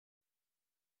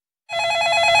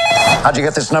How'd you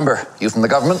get this number? You from the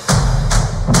government?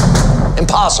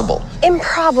 Impossible.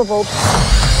 Improbable.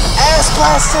 Ass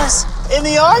blasters in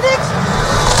the Arctic?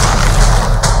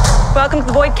 Welcome to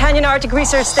the Boyd Canyon Arctic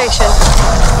Research Station.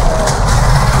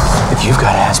 If you've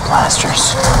got ass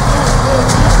blasters,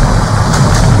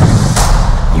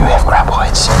 you have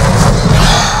Graboids.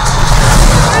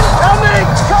 Incoming!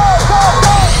 Go!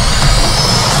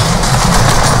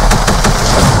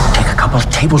 Take a couple of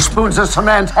tablespoons of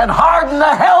cement and harden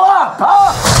the hell up,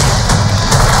 huh?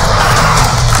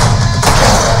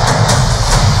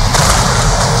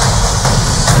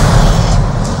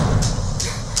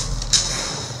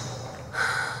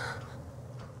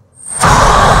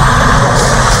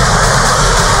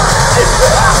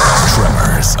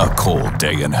 Tremors, A Cold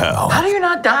Day in Hell. How do you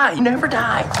not die? You never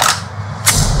die.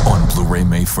 On Blu-ray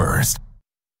May 1st.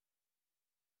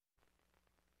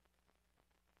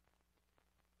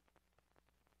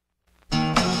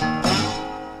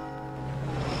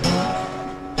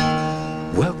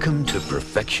 Welcome to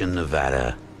Perfection,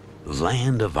 Nevada,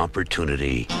 land of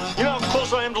opportunity. You know how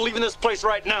close I am to leaving this place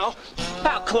right now?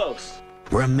 How close?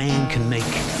 Where a man can make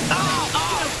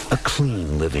a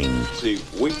clean living. See,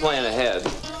 we plan ahead.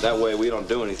 That way we don't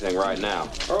do anything right now.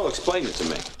 Earl explained it to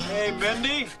me. Hey,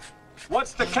 Mindy,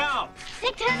 what's the count?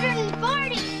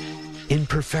 640. In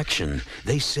Perfection,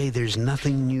 they say there's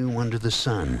nothing new under the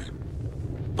sun,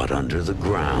 but under the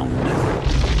ground.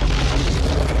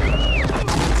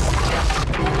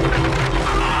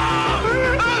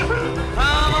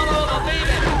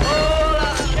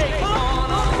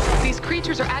 These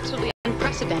creatures are absolutely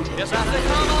unprecedented. Yes, I say,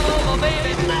 come on over, baby.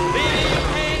 Baby, you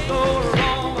can't go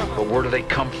wrong. But where do they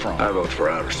come from? I vote for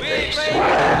outer space.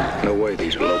 No way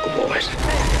these are local boys.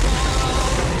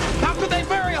 How could they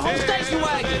bury a whole station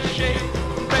wagon?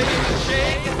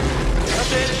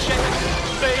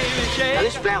 Now,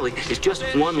 this valley is just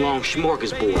one long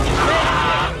smorgasbord.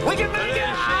 We can make it!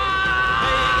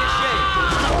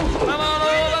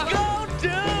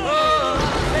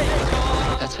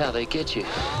 That's how they get you.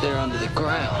 They're under the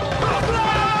ground.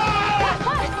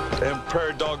 Them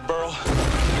prairie dog burrow.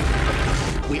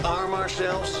 We arm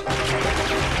ourselves.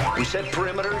 We set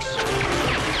perimeters.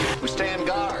 We stand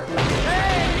guard.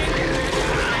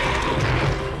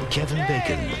 Kevin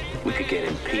Bacon, We could get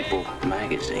in People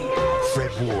magazine.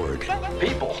 Fred Ward,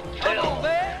 People. Hell.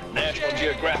 National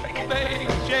Geographic.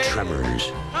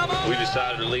 Tremors, We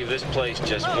decided to leave this place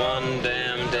just one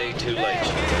damn day too late.